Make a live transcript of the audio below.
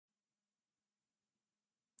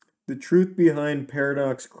The truth behind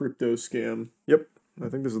Paradox crypto scam. Yep, I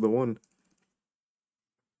think this is the one.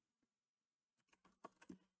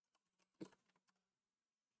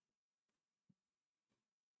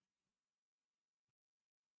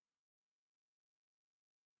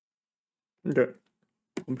 Okay,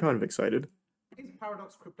 I'm kind of excited. Is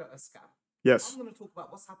Paradox Crypto a scam? Yes. I'm going to talk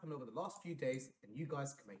about what's happened over the last few days, and you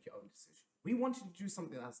guys can make your own decision. We wanted to do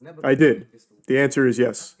something that has never been I did. before. The answer is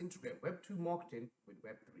yes. Integrate Web 2 marketing with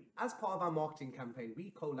Web 3. As part of our marketing campaign,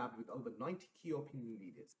 we collabed with over 90 key opinion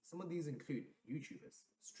leaders. Some of these include YouTubers,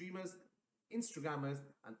 streamers, Instagrammers,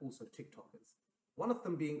 and also TikTokers. One of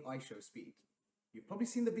them being iShowSpeed. You've probably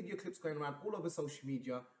seen the video clips going around all over social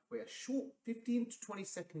media, where short 15 to 20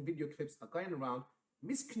 second video clips are going around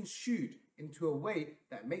misconstrued into a way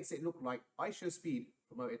that makes it look like iShowSpeed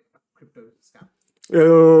promoted a crypto scam.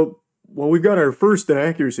 Well, we've got our first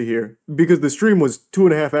inaccuracy here, because the stream was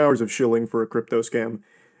 2.5 hours of shilling for a crypto scam.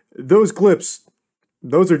 Those clips,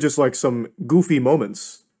 those are just like some goofy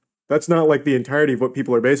moments. That's not like the entirety of what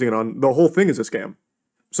people are basing it on. The whole thing is a scam.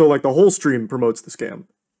 So like the whole stream promotes the scam.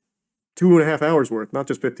 2.5 hours worth, not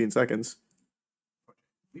just 15 seconds.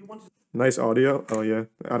 We wanted Nice audio. Oh yeah,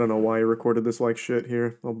 I don't know why I recorded this like shit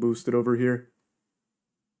here. I'll boost it over here.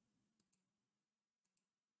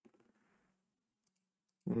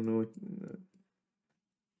 I don't know.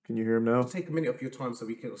 Can you hear him now? take a minute of your time so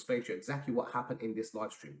we can explain to you exactly what happened in this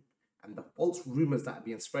live stream and the false rumors that are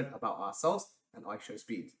being spread about ourselves and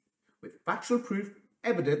iShowSpeed, with factual proof,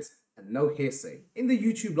 evidence, and no hearsay. In the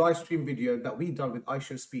YouTube live stream video that we done with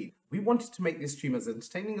iShowSpeed, we wanted to make this stream as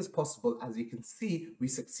entertaining as possible. As you can see, we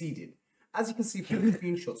succeeded. As you can see from the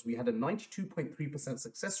screenshots, we had a 92.3%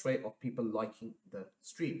 success rate of people liking the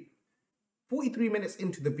stream. 43 minutes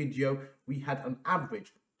into the video, we had an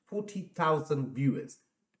average 40,000 viewers.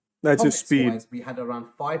 That's just speed. We had around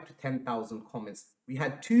 5 to 10,000 comments. We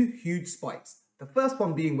had two huge spikes. The first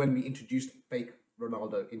one being when we introduced fake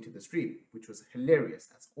Ronaldo into the stream, which was hilarious,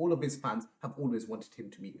 as all of his fans have always wanted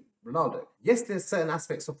him to meet Ronaldo. Yes, there's certain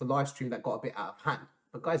aspects of the live stream that got a bit out of hand,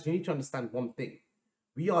 but guys, you need to understand one thing.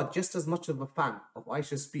 We are just as much of a fan of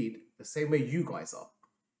iShowSpeed the same way you guys are.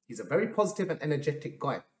 He's a very positive and energetic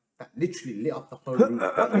guy that literally lit up the whole room.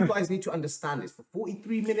 What you guys need to understand is for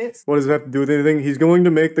 43 minutes... What does it have to do with anything? He's going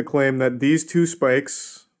to make the claim that these two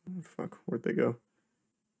spikes... Fuck, where'd they go?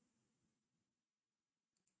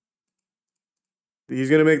 He's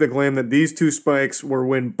going to make the claim that these two spikes were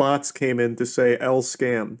when bots came in to say L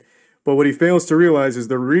scam. But what he fails to realize is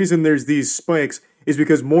the reason there's these spikes is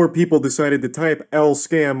because more people decided to type L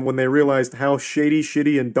scam when they realized how shady,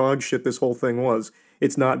 shitty, and dog shit this whole thing was.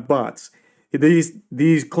 It's not bots.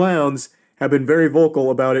 These clowns have been very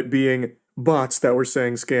vocal about it being bots that were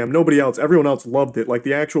saying scam. Nobody else, everyone else loved it. Like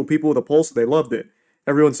the actual people with a pulse, they loved it.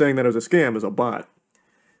 Everyone saying that it was a scam is a bot.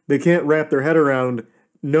 They can't wrap their head around,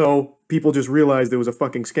 no, people just realized it was a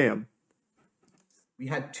fucking scam. We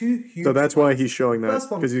had two huge... So that's why he's showing that,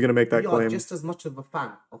 because he's going to make that claim. We are just as much of a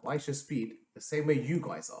fan of iShowSpeed the same way you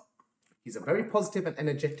guys are. He's a very positive and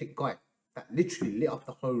energetic guy that literally lit up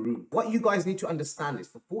the whole room. What you guys need to understand is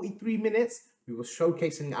for 43 minutes, we were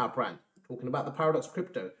showcasing our brand, talking about the Paradox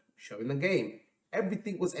Crypto, showing the game.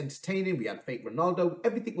 Everything was entertaining. We had fake Ronaldo.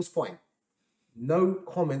 Everything was fine. No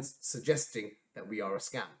comments suggesting that we are a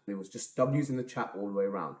scam. It was just W's in the chat all the way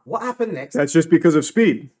around. What happened next? That's just because of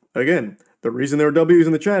speed. Again, the reason there were W's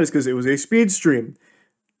in the chat is because it was a speed stream.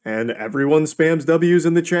 And everyone spams W's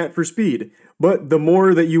in the chat for speed. But the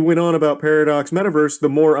more that you went on about Paradox Metaverse, the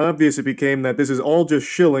more obvious it became that this is all just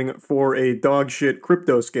shilling for a dogshit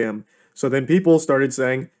crypto scam. So then people started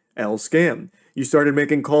saying, L scam. You started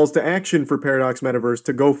making calls to action for Paradox Metaverse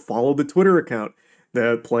to go follow the Twitter account,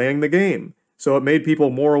 playing the game. So it made people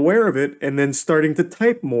more aware of it and then starting to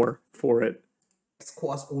type more for it. It's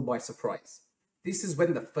caught us all by surprise. This is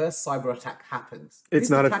when the first cyber attack happens. It's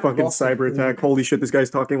not a fucking cyber attack. Holy shit, this guy's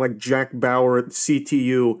talking like Jack Bauer at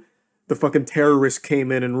CTU. The fucking terrorists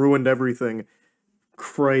came in and ruined everything.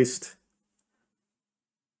 Christ.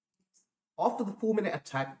 After the 4-minute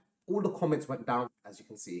attack, all the comments went down, as you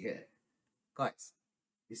can see here. Guys,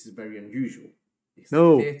 this is very unusual. It's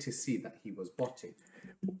clear to see that he was botting.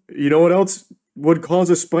 You know what else would cause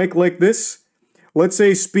a spike like this? Let's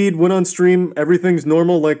say Speed went on stream, everything's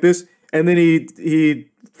normal like this, and then he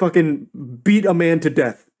fucking beat a man to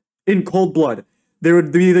death in cold blood. There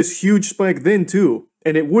would be this huge spike then too,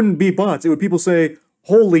 and it wouldn't be bots. It would people say,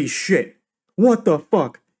 holy shit, what the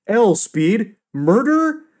fuck? L Speed?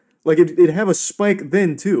 Murder? Like it'd have a spike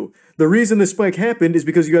then too. The reason the spike happened is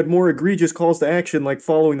because you had more egregious calls to action like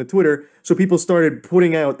following the Twitter, so people started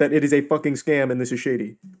putting out that it is a fucking scam and this is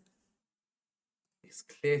shady.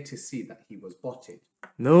 it's clear to see that he was botted.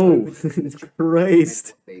 No,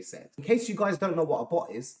 Christ. They said. In case you guys don't know what a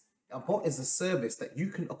bot is a service that you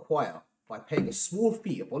can acquire by paying a small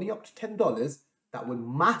fee of only up to $10 that would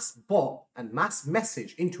mass bot and mass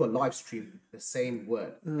message into a live stream the same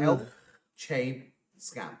word. L chain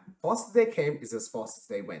scam. Fast as they came is as fast as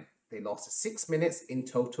they went. They lasted 6 minutes in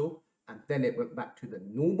total, and then it went back to the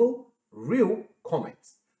normal, real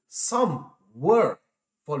comments. Some were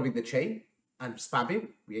following the chain and spamming.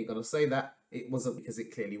 We ain't gonna say that it wasn't, because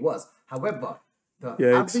it clearly was. However,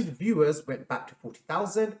 the average viewers went back to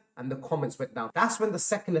 40,000 and the comments went down. That's when the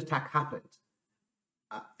second attack happened.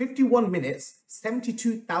 At 51 minutes,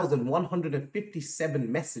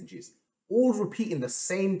 72,157 messages, all repeating the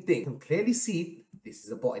same thing. You can clearly see this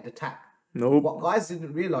is a botted attack. Nope. What guys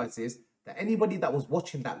didn't realize is that anybody that was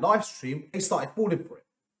watching that live stream, they started falling for it.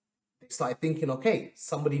 They started thinking, okay,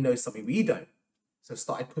 somebody knows something we don't. So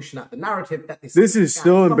started pushing out the narrative that this is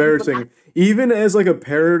so embarrassing. Even as like a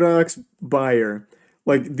Paradox buyer,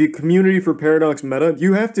 like the community for Paradox meta,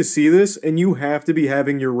 you have to see this and you have to be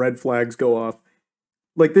having your red flags go off.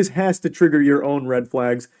 Like, this has to trigger your own red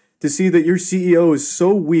flags to see that your CEO is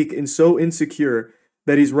so weak and so insecure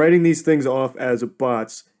that he's writing these things off as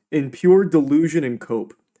bots in pure delusion and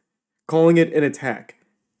cope, calling it an attack.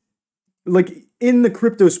 Like, in the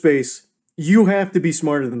crypto space, you have to be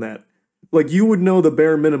smarter than that. Like, you would know the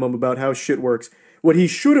bare minimum about how shit works. What he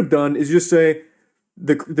should have done is just say,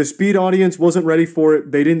 the speed audience wasn't ready for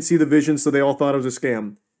it, they didn't see the vision, so they all thought it was a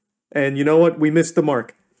scam. And you know what? We missed the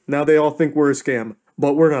mark. Now they all think we're a scam.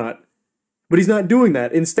 But we're not. But he's not doing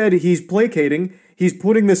that. Instead, he's placating. He's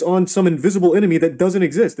putting this on some invisible enemy that doesn't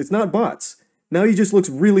exist. It's not bots. Now he just looks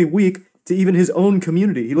really weak to even his own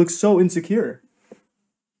community. He looks so insecure.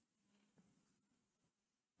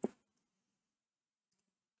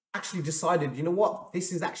 Actually decided, you know what?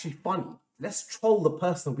 This is actually funny. Let's troll the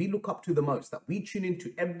person we look up to the most, that we tune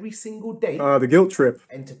into every single day. The guilt trip.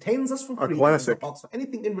 Entertains us for free. A classic. Asks for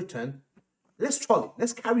anything in return. Let's troll it.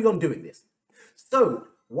 Let's carry on doing this. So,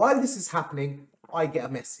 while this is happening, I get a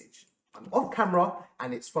message. I'm off camera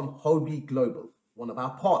and it's from Hobie Global, one of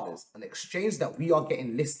our partners, an exchange that we are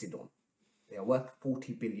getting listed on. They are worth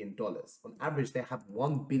 $40 billion. On average, they have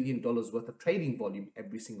 $1 billion worth of trading volume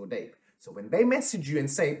every single day. So when they message you and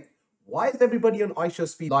say, why is everybody on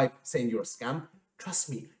iShowSpeed Live saying you're a scam? Trust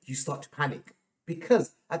me, you start to panic.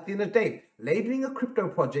 Because at the end of the day, labeling a crypto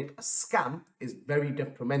project a scam is very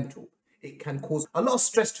detrimental. It can cause a lot of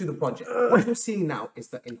stress to the project. What you're seeing now is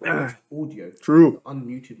the enhanced audio, True. the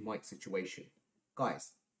unmuted mic situation.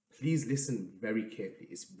 Guys, please listen very carefully.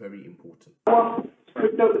 It's very important. Our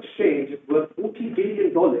crypto exchange is worth $40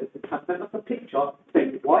 billion. It has sent us a picture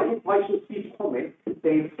saying, why is iShowSpeed comment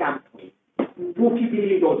saying scam me? $40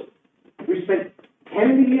 billion. We spent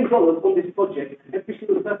 $10 million on this project, and every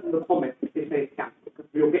single person in the comment is saying scam because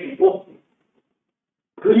we are getting botted.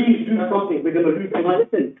 Please do something. We're going to lose our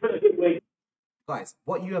listen. Guys,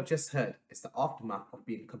 what you have just heard is the aftermath of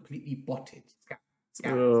being completely botted.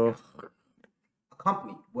 Scam. A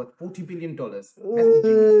company worth $40 billion messaging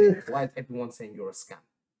you saying, why is everyone saying you're a scam?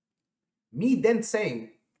 Me then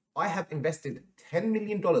saying, I have invested $10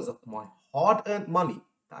 million of my hard-earned money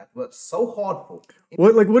that I've worked so hard for.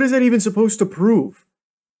 What is that even supposed to prove?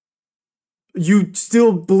 You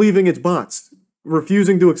still believing it's bots,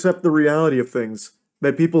 refusing to accept the reality of things,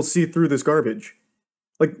 that people see through this garbage.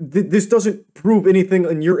 Like, this doesn't prove anything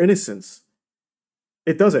on your innocence.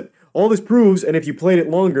 It doesn't. All this proves, and if you played it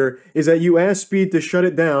longer, is that you asked Speed to shut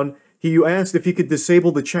it down. You asked if he could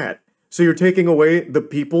disable the chat. So you're taking away the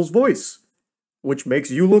people's voice, which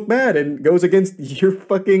makes you look bad and goes against your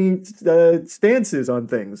fucking stances on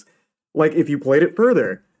things. Like, if you played it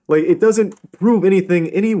further. Like, it doesn't prove anything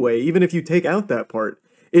anyway, even if you take out that part.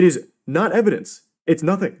 It is not evidence. It's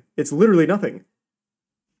nothing. It's literally nothing.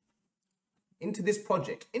 Into this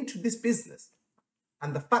project, into this business.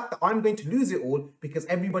 And the fact that I'm going to lose it all because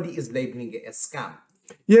everybody is labeling it a scam.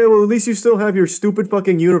 Yeah, well, at least you still have your stupid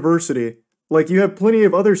fucking university. Like, you have plenty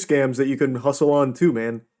of other scams that you can hustle on too,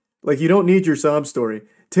 man. Like, you don't need your sob story.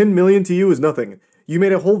 10 million to you is nothing. You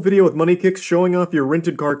made a whole video with money kicks showing off your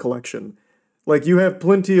rented car collection. Like, you have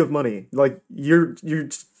plenty of money. Like, you're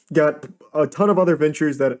got a ton of other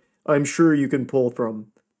ventures that I'm sure you can pull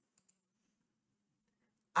from.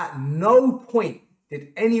 At no point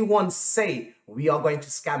did anyone say we are going to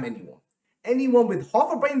scam anyone. Anyone with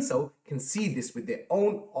half a brain cell can see this with their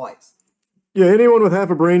own eyes. Yeah, anyone with half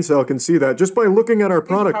a brain cell can see that just by looking at our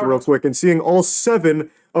product real quick and seeing all 7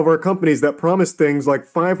 of our companies that promise things like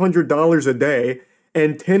 $500 a day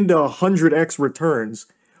and 10 to 100x returns.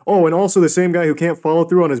 Oh, and also the same guy who can't follow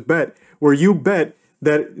through on his bet, where you bet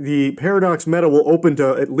that the Paradox meta will open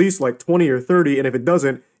to at least like 20 or 30, and if it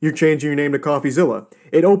doesn't, you're changing your name to Coffeezilla.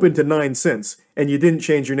 It opened to 9 cents, and you didn't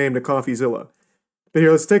change your name to Coffeezilla. But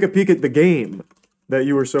here, let's take a peek at the game that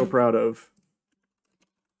you were so proud of.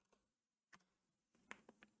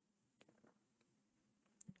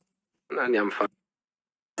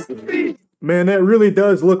 Man, that really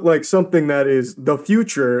does look like something that is the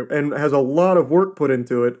future and has a lot of work put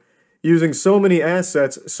into it, using so many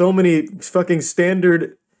assets, so many fucking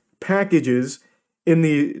standard packages in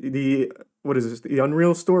the what is this, the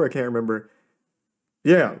Unreal Store? I can't remember.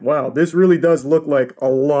 Yeah, wow, this really does look like a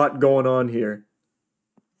lot going on here.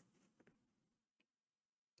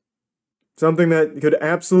 Something that could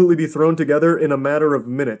absolutely be thrown together in a matter of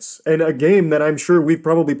minutes. And a game that I'm sure we've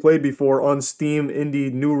probably played before on Steam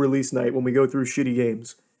Indie New Release Night when we go through shitty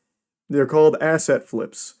games. They're called asset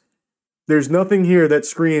flips. There's nothing here that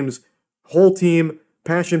screams, whole team,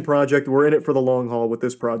 passion project, we're in it for the long haul with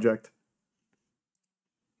this project.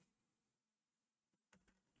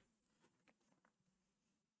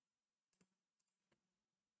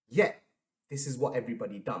 Yet, this is what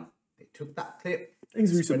everybody done. They took that clip,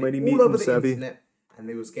 Things are so spread mighty it meat all over and the savvy. internet, and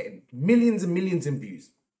they was getting millions and millions in views.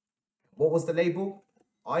 What was the label?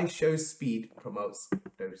 I Show Speed promotes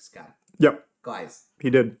crypto scam. Yep, Guys, he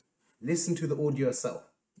did. listen to the audio yourself.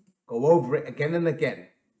 Go over it again and again.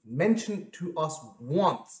 Mention to us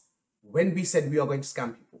once when we said we are going to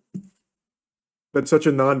scam people. That's such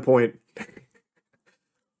a non-point.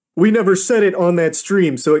 We never said it on that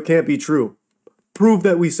stream, so it can't be true. Prove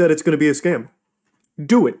that we said it's going to be a scam.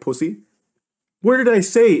 Do it, pussy. Where did I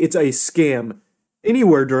say it's a scam?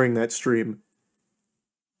 Anywhere during that stream.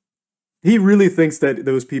 He really thinks that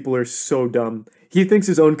those people are so dumb. He thinks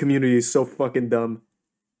his own community is so fucking dumb.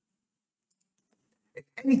 If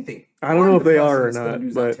anything, I don't know if they are or person that's gonna not,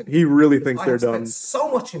 lose but that he really because thinks I they're have spent dumb.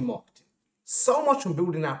 so much in marketing, so much on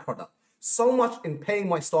building our product, so much in paying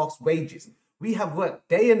my staff's wages. We have worked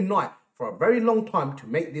day and night for a very long time to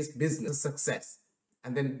make this business a success.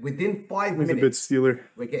 And then within 5 He's a bit minutes, stealer.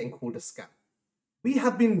 we're getting called a scam. We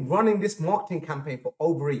have been running this marketing campaign for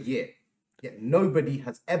over a year, yet nobody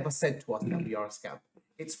has ever said to us that we are a scam.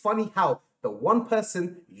 It's funny how the one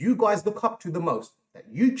person you guys look up to the most, that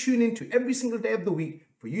you tune into every single day of the week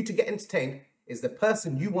for you to get entertained, is the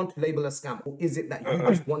person you want to label a scam. Or is it that you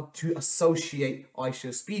just want to associate I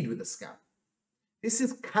Show Speed with a scam? This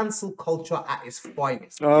is cancel culture at its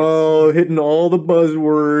finest. Oh, hitting all the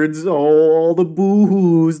buzzwords, all the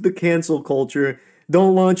boo-hoos, the cancel culture.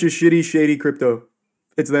 Don't launch a shitty, shady crypto.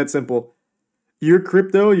 It's that simple. Your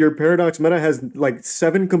crypto, your Paradox meta has like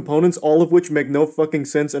 7 components, all of which make no fucking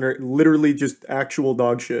sense and are literally just actual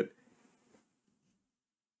dog shit.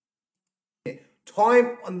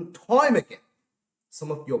 Time and time again,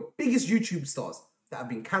 some of your biggest YouTube stars that have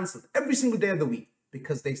been cancelled every single day of the week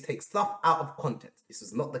because they take stuff out of context. This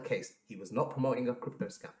is not the case. He was not promoting a crypto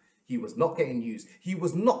scam. He was not getting used. He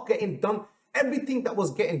was not getting done. Everything that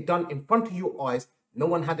was getting done in front of your eyes, no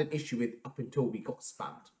one had an issue with up until we got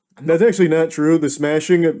spammed. That's actually not true. The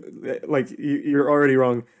smashing, like, you're already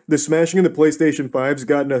wrong. The smashing of the PlayStation 5's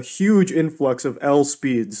gotten a huge influx of L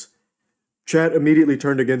speeds. Chat immediately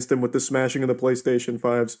turned against him with the smashing of the PlayStation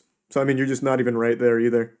 5's. So, I mean, you're just not even right there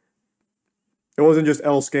either. It wasn't just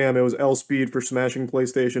L scam, it was L speed for smashing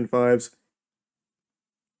PlayStation 5's.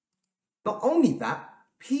 Not only that,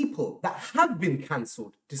 people that have been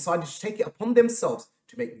cancelled decided to take it upon themselves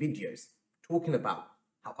to make videos talking about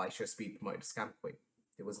how I Show Speed promoted a scam coin.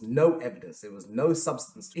 There was no evidence, there was no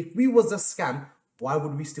substance. If we was a scam, why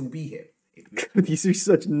would we still be here? These are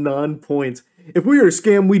such non-points. If we were a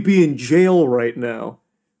scam, we'd be in jail right now.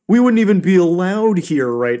 We wouldn't even be allowed here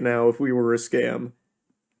right now if we were a scam.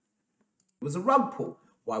 It was a rug pull.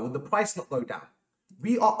 Why would the price not go down?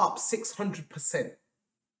 We are up 600%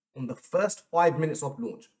 on the first 5 minutes of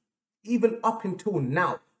launch. Even up until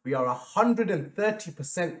now, we are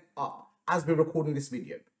 130% up as we're recording this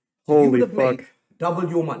video. So Holy you would have fuck. made double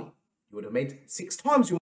your money. You would have made 6 times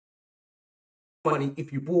your money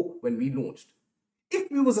if you bought when we launched. If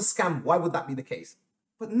we was a scam, why would that be the case?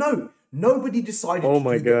 But no, nobody decided Oh to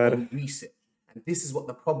my do their God. own research. And this is what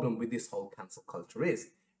the problem with this whole cancel culture is.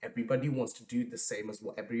 Everybody wants to do the same as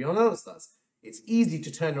what everyone else does. It's easy to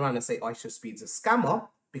turn around and say I Show Speed's a scammer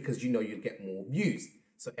because you know you'll get more views.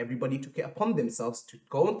 So everybody took it upon themselves to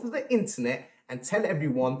go onto the internet and tell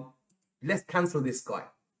everyone, let's cancel this guy.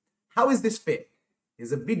 How is this fair?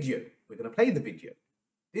 There's a video. We're going to play the video.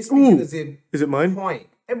 This video is in Is it mine? crying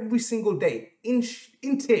every single day, in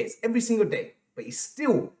tears every single day. But he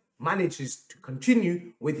still manages to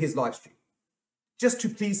continue with his live stream just to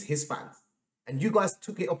please his fans. And you guys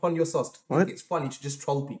took it upon yourselves to think What? it's funny to just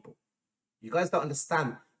troll people. You guys don't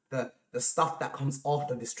understand the stuff that comes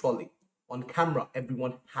after this trolling. On camera,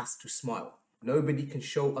 everyone has to smile. Nobody can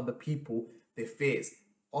show other people their fears.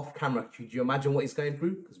 Off camera, could you imagine what he's going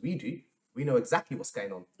through? Because we do. We know exactly what's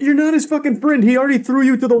going on. You're not his fucking friend. He already threw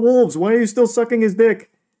you to the wolves. Why are you still sucking his dick?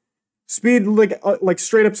 Speed, like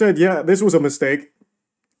straight up said, yeah, this was a mistake.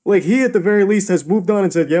 Like, he at the very least has moved on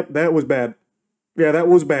and said, yep, that was bad. Yeah, that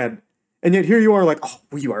was bad. And yet here you are like, oh,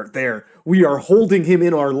 we are there. We are holding him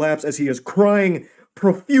in our laps as he is crying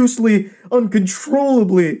profusely,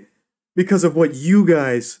 uncontrollably, because of what you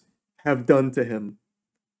guys have done to him.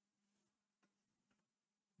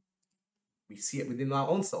 We see it within our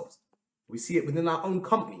own selves. We see it within our own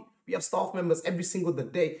company. We have staff members every single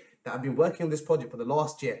day that have been working on this project for the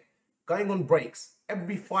last year, going on breaks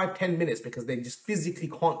every 5-10 minutes because they just physically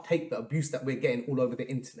can't take the abuse that we're getting all over the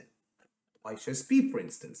internet. I show Speed, for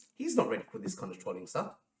instance. He's not ready for this kind of trolling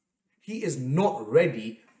stuff. He is not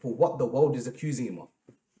ready for what the world is accusing him of.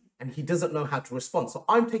 And he doesn't know how to respond. So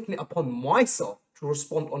I'm taking it upon myself to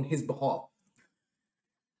respond on his behalf.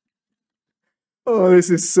 Oh, this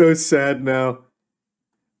is so sad now.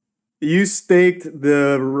 You staked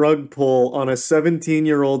the rug pull on a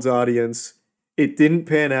 17-year-old's audience. It didn't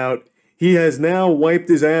pan out. He has now wiped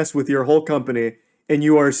his ass with your whole company, and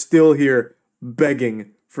you are still here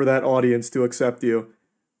begging for that audience to accept you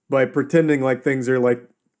by pretending like things are, like,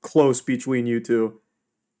 close between you two.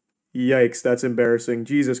 Yikes, that's embarrassing.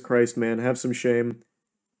 Jesus Christ, man, have some shame.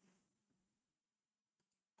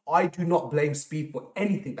 I do not blame Speed for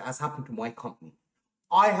anything that has happened to my company.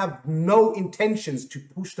 I have no intentions to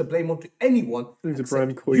push the blame onto anyone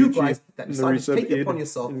except you guys that decided to take it upon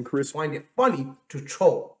yourself to find it funny to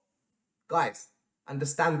troll. Guys,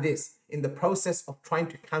 understand this. In the process of trying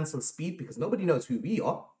to cancel Speed, because nobody knows who we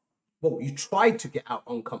are, well, you tried to get our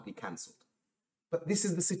own company cancelled. But this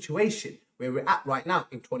is the situation where we're at right now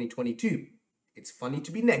in 2022. It's funny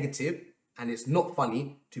to be negative, and it's not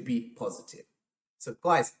funny to be positive. So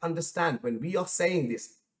guys, understand, when we are saying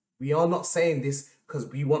this, we are not saying this because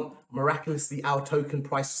we want miraculously our token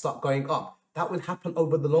price to start going up. That would happen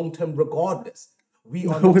over the long term regardless. We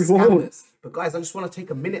are not scammers. But guys, I just want to take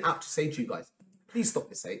a minute out to say to you guys, please stop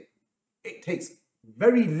this hate. It takes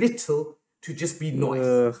very little to just be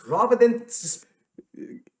nice. Rather than just...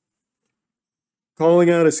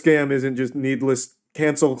 Calling out a scam isn't just needless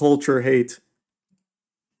cancel culture hate.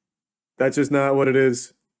 That's just not what it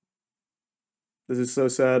is. This is so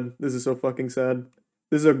sad. This is so fucking sad.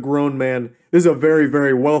 This is a grown man. This is a very,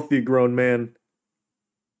 very wealthy grown man.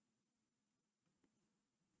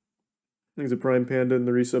 He's a prime panda in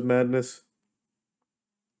the resub madness.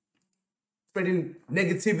 Spreading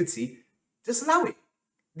negativity, just allow it.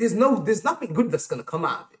 There's nothing good that's gonna come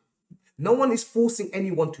out of it. No one is forcing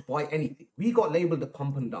anyone to buy anything. We got labeled a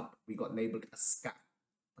pump and dump. We got labeled a scam.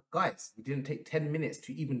 But guys, you didn't take 10 minutes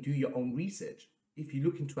to even do your own research. If you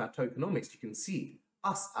look into our tokenomics, you can see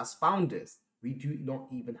us as founders, we do not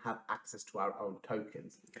even have access to our own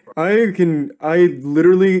tokens. I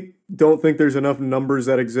literally don't think there's enough numbers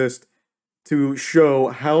that exist to show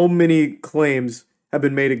how many claims have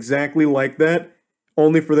been made exactly like that,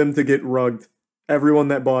 only for them to get rugged. Everyone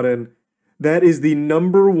that bought in. That is the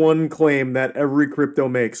 #1 claim that every crypto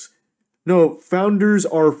makes. No, founders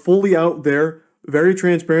are fully out there, very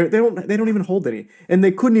transparent. They don't even hold any. And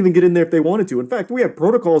they couldn't even get in there if they wanted to. In fact, we have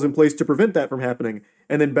protocols in place to prevent that from happening.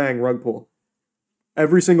 And then bang, rug pull.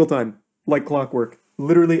 Every single time. Like clockwork.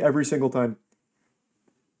 Literally every single time.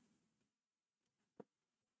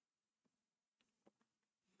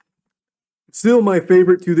 Still my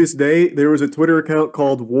favorite to this day, there was a Twitter account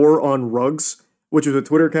called War on Rugs, which was a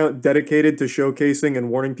Twitter account dedicated to showcasing and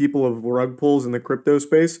warning people of rug pulls in the crypto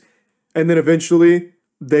space. And then eventually,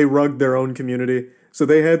 they rugged their own community. So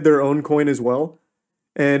they had their own coin as well.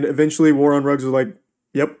 And eventually, War on Rugs was like,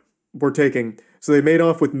 yep, we're taking. So they made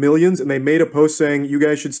off with millions, and they made a post saying, you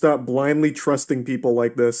guys should stop blindly trusting people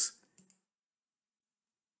like this.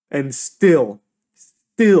 And still,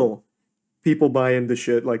 people buy into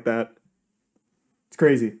shit like that. It's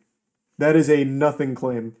crazy. That is a nothing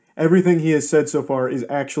claim. Everything he has said so far is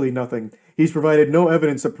actually nothing. He's provided no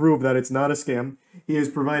evidence to prove that it's not a scam. He has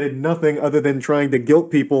provided nothing other than trying to guilt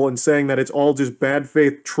people and saying that it's all just bad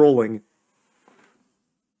faith trolling.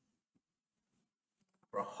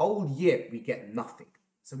 For a whole year, we get nothing.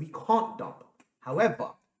 So we can't dump.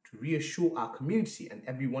 However, to reassure our community and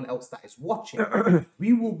everyone else that is watching,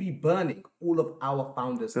 we will be burning all of our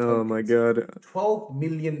founders' tokens. Oh my god. $12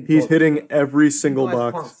 million. He's hitting every single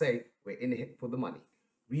box. Can't say we're in it for the money.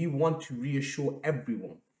 We want to reassure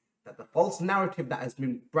everyone that the false narrative that has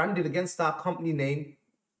been branded against our company name,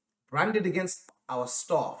 branded against our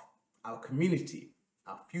staff, our community,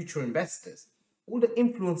 our future investors, all the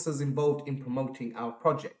influencers involved in promoting our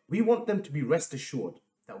project. We want them to be rest assured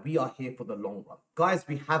that we are here for the long run. Guys,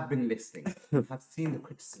 we have been listening. We have seen the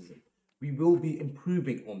criticism. We will be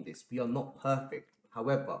improving on this. We are not perfect.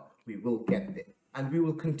 However, we will get there. And we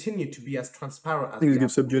will continue to be as transparent as we give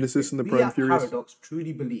have. Subgenesis and the We Prime at Furious. Paradox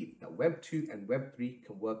truly believe that Web 2 and Web 3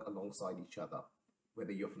 can work alongside each other,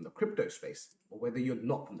 whether you're from the crypto space or whether you're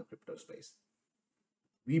not from the crypto space.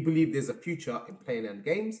 We believe there's a future in playing and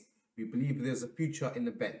games. We believe there's a future in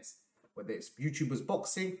events, whether it's YouTubers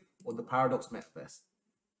boxing or the Paradox Metaverse.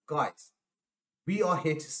 Guys, we are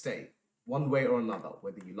here to stay one way or another,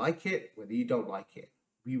 whether you like it, whether you don't like it.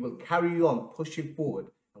 We will carry on pushing forward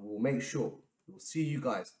and we'll make sure we'll see you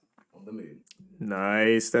guys on the moon.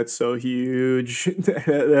 Nice. That's so huge.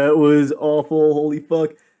 That was awful. Holy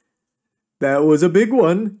fuck. That was a big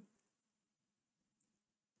one.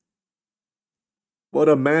 What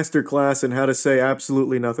a masterclass in how to say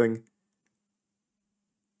absolutely nothing.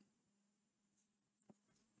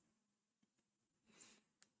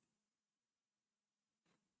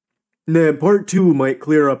 Nah, part 2 might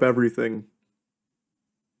clear up everything.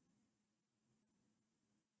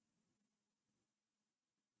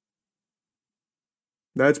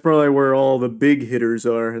 That's probably where all the big hitters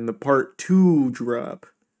are in the part 2 drop.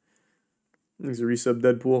 There's a resub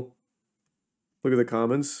Deadpool. Look at the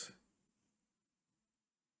comments.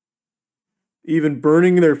 Even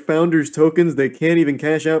burning their founders' tokens, they can't even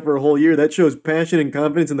cash out for a whole year. That shows passion and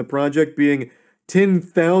confidence in the project being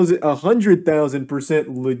 10,000,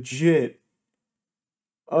 100,000% legit.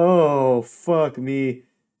 Oh, fuck me.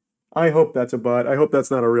 I hope that's a bot. I hope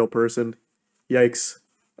that's not a real person. Yikes.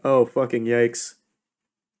 Oh, fucking yikes.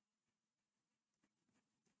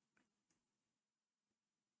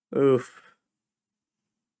 Oof.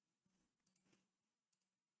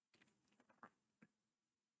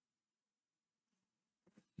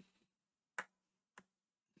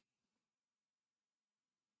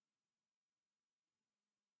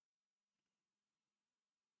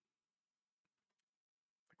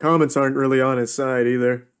 Comments aren't really on his side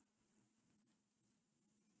either.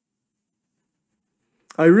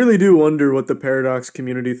 I really do wonder what the Paradox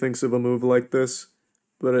community thinks of a move like this,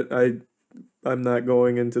 but I'm not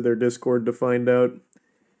going into their Discord to find out.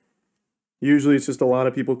 Usually it's just a lot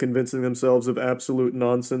of people convincing themselves of absolute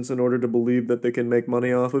nonsense in order to believe that they can make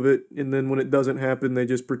money off of it, and then when it doesn't happen, they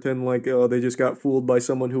just pretend like, oh, they just got fooled by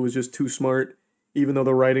someone who was just too smart, even though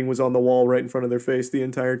the writing was on the wall right in front of their face the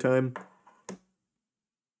entire time.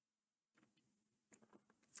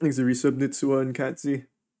 Thanks to resub Nitsua and Katzi.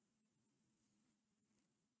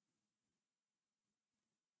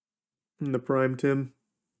 And the Prime Tim.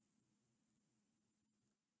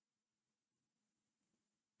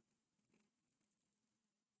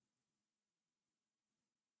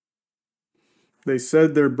 They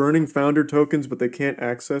said they're burning founder tokens, but they can't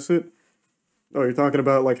access it. Oh, you're talking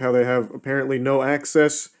about like how they have apparently no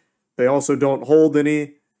access. They also don't hold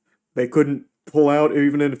any. They couldn't pull out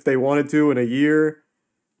even if they wanted to in a year.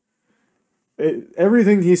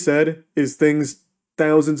 Everything he said is things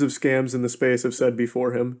thousands of scams in the space have said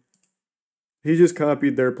before him. He just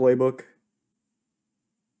copied their playbook.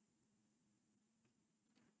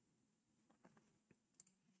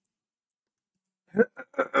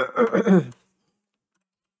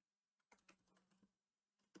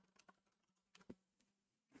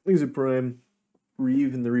 These are Prime.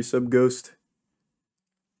 Reeve and the resub Ghost.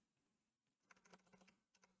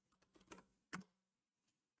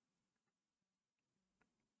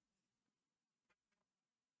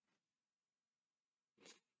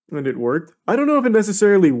 And it worked. I don't know if it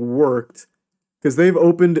necessarily worked, because they've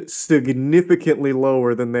opened significantly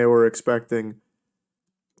lower than they were expecting.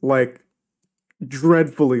 Like,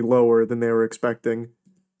 dreadfully lower than they were expecting.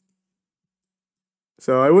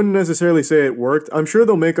 So I wouldn't necessarily say it worked. I'm sure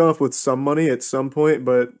they'll make off with some money at some point,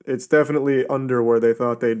 but it's definitely under where they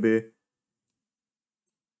thought they'd be.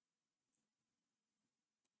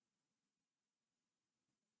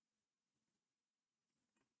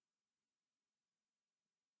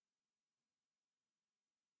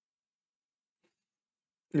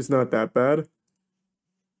 It's not that bad.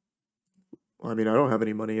 I mean, I don't have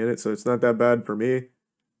any money in it, so it's not that bad for me.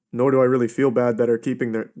 Nor do I really feel bad that are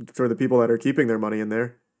keeping for the people that are keeping their money in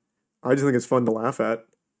there. I just think it's fun to laugh at.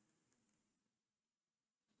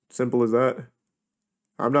 Simple as that.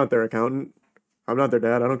 I'm not their accountant. I'm not their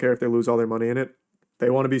dad. I don't care if they lose all their money in it. They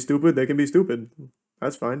want to be stupid, they can be stupid.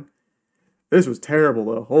 That's fine. This was terrible,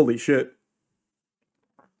 though. Holy shit.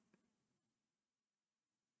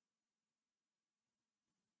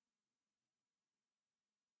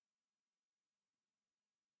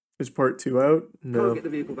 Is part 2 out? Can't No. get the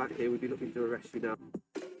vehicle back here. We'd be looking to arrest you now.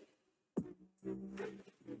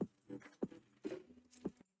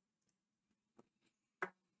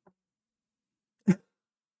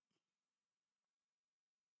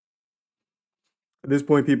 At this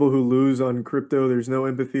point, people who lose on crypto, there's no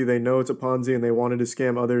empathy. They know it's a Ponzi and they wanted to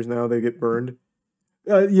scam others. Now they get burned.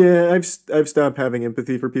 Yeah, I've stopped having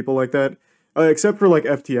empathy for people like that. Except for like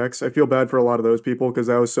FTX. I feel bad for a lot of those people because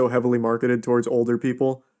that was so heavily marketed towards older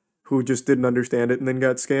people who just didn't understand it and then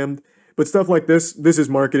got scammed. But stuff like this is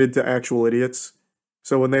marketed to actual idiots.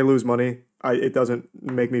 So when they lose money, it doesn't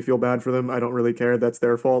make me feel bad for them. I don't really care. That's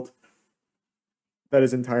their fault. That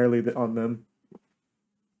is entirely on them.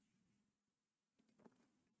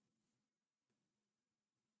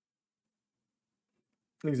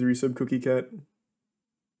 Thanks, the resub Cookie Cat.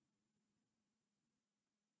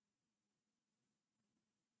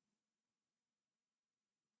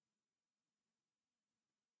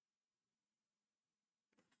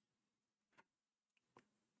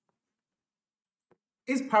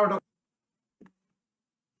 Is Paradox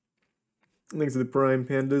Thanks to the Prime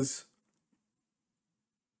Pandas.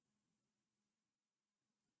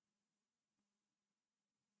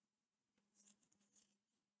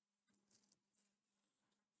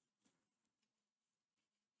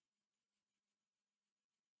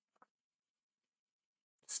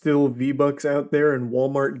 Still V-Bucks out there and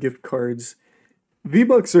Walmart gift cards.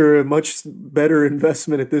 V-Bucks are a much better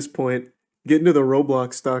investment at this point. Get into the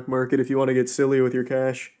Roblox stock market if you want to get silly with your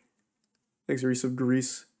cash. Thanks, Reese of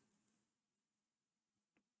Greece.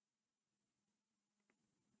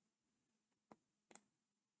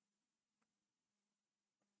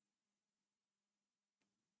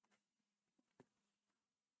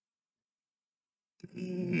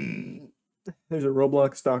 There's a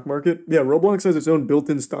Roblox stock market. Yeah, Roblox has its own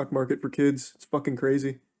built-in stock market for kids. It's fucking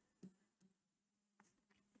crazy.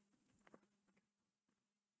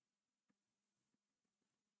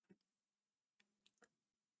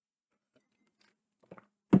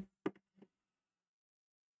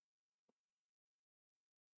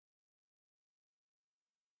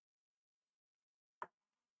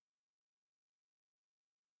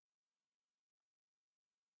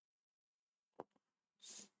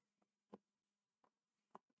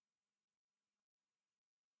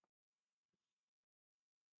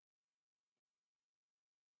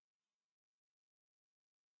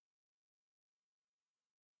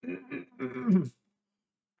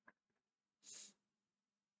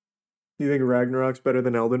 You think Ragnarok's better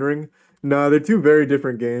than Elden Ring? Nah, they're two very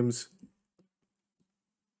different games.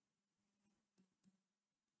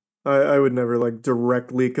 I would never like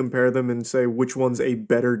directly compare them and say which one's a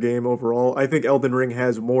better game overall. I think Elden Ring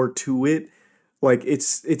has more to it. Like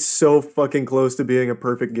it's so fucking close to being a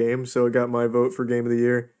perfect game, so it got my vote for game of the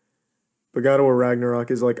year. But God of War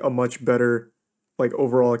Ragnarok is like a much better like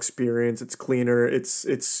overall experience. It's cleaner. It's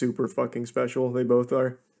super fucking special. They both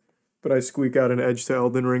are. But I squeak out an edge to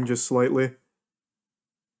Elden Ring just slightly.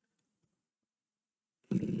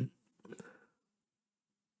 Thanks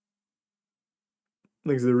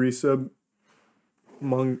to the resub.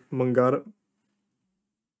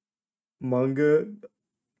 Manga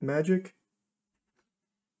magic?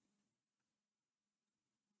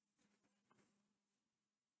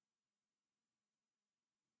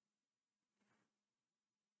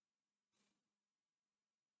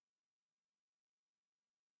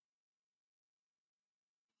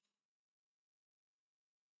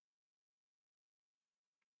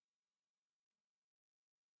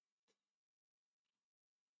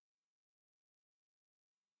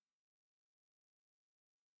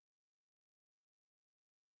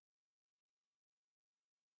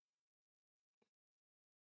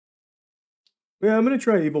 Yeah, I'm gonna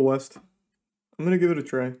try Evil West. I'm gonna give it a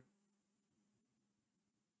try.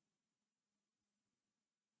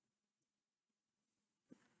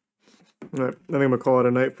 Alright, I think I'm gonna call it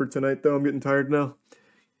a night for tonight, though. I'm getting tired now.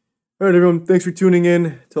 Alright, everyone, thanks for tuning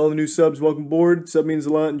in. To all the new subs, welcome aboard. Sub means a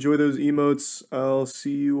lot. Enjoy those emotes. I'll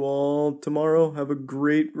see you all tomorrow. Have a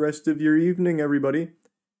great rest of your evening, everybody.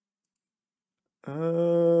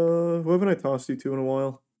 Who haven't I tossed you to in a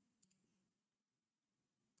while?